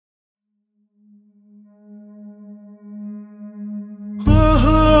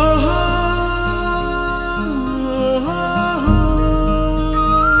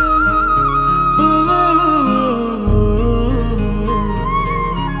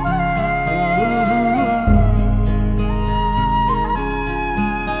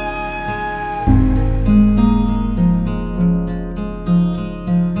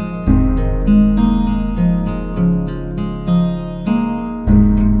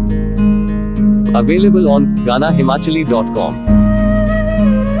Available on ganahimachali.com.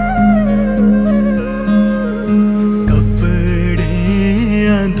 कपड़े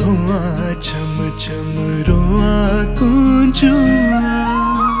धोआ छम छम रोआ कुंजुआ,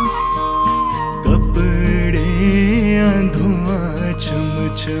 कपड़े धोआ छम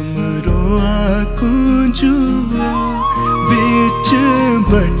छम रोआ कुंजुआ, बिच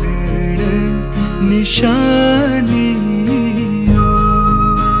बटन निशानी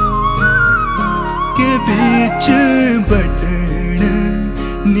के बिच बटन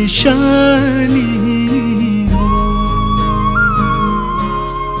निशानी,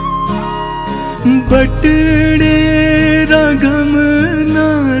 बटने रागम ना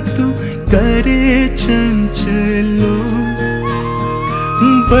तू करे चंचलो,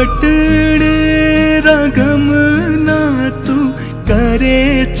 बटने रागम ना तू करे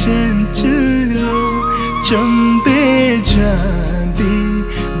चंचलो, चंबे जादी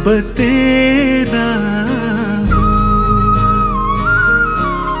बतेरा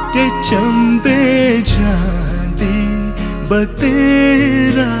के चंबे जादी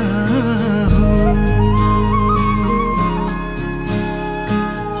बतेरा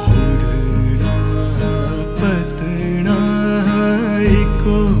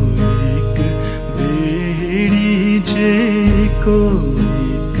को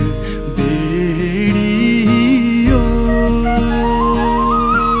एक बेड़ियो,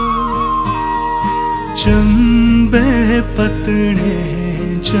 चंबे पतने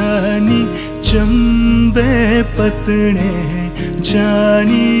जानी, चंबे पतने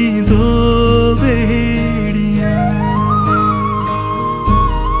जानी दो बेड़िया,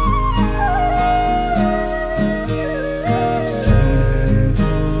 सुन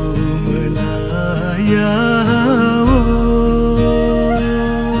वो मलाया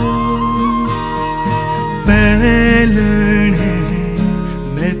पैलने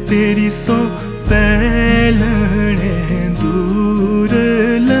मैं तेरी सो पैलने दूर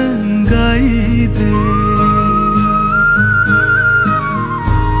लंगाई दे,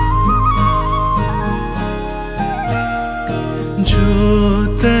 जो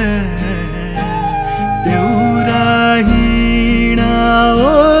ते प्यूराहीना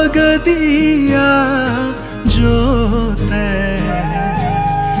ओ गदिया, जो ते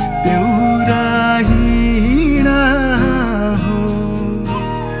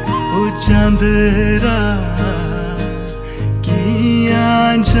चंदरा किया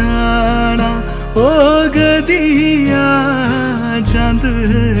जाना ओ गदिया,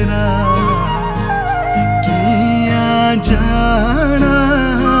 चंदरा किया जाना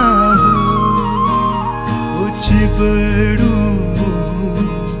ओ चिबड़ू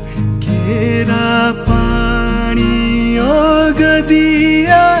केरा पानी ओ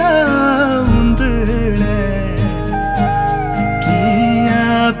गदिया, उंदड़े किया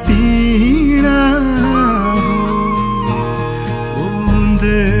पीना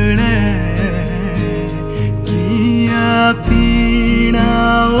उंदड़े किया पीना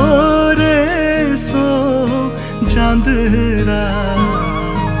और सो चंदरा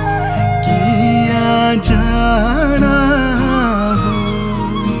किया जाना।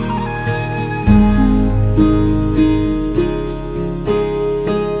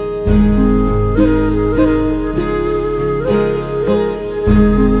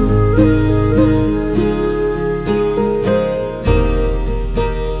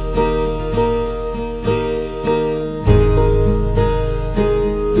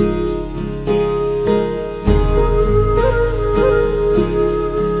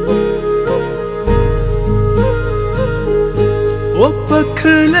 ओ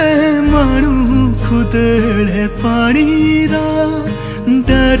पखले मानू खुदड़े पानी रा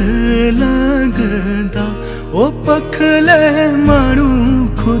डर लगदा, ओ पखले मानू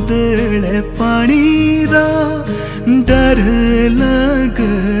खुदड़े पानी रा डर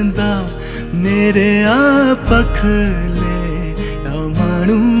लगदा, मेरे आ पखले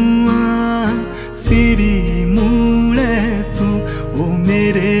मानू फिरी मुड़े तू, ओ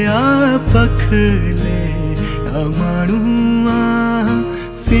मेरे आ पखले मानू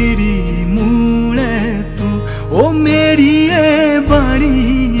फिरी मुड़े तू, ओ मेरी ए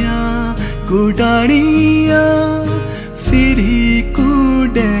बाणिया कुडानिया फिरी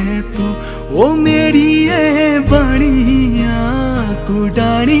कुडे तू, ओ मेरी ए बाणिया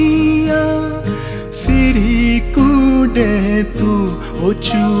कुडानिया फिरी कुडे तू, ओ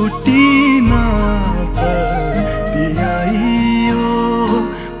छूटी ना दियाईयो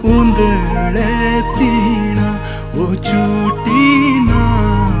उंदड़े तीना, ओ छूटी ना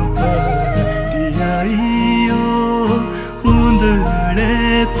दियाईयो उंदड़े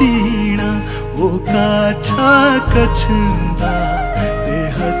तीना, ओ काछा कछंदा ते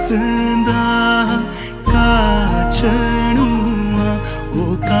हसंदा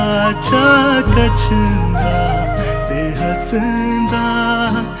कच्चा कचंदा ते हसंदा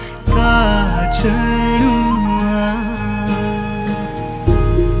काछड़ुआ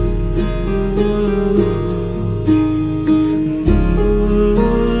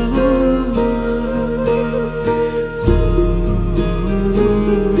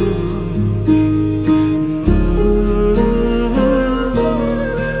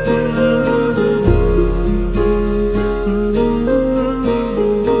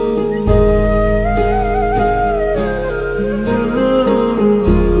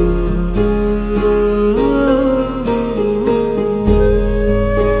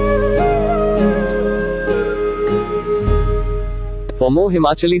For more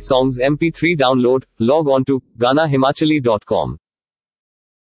Himachali songs MP3 download, log on to ganahimachali.com.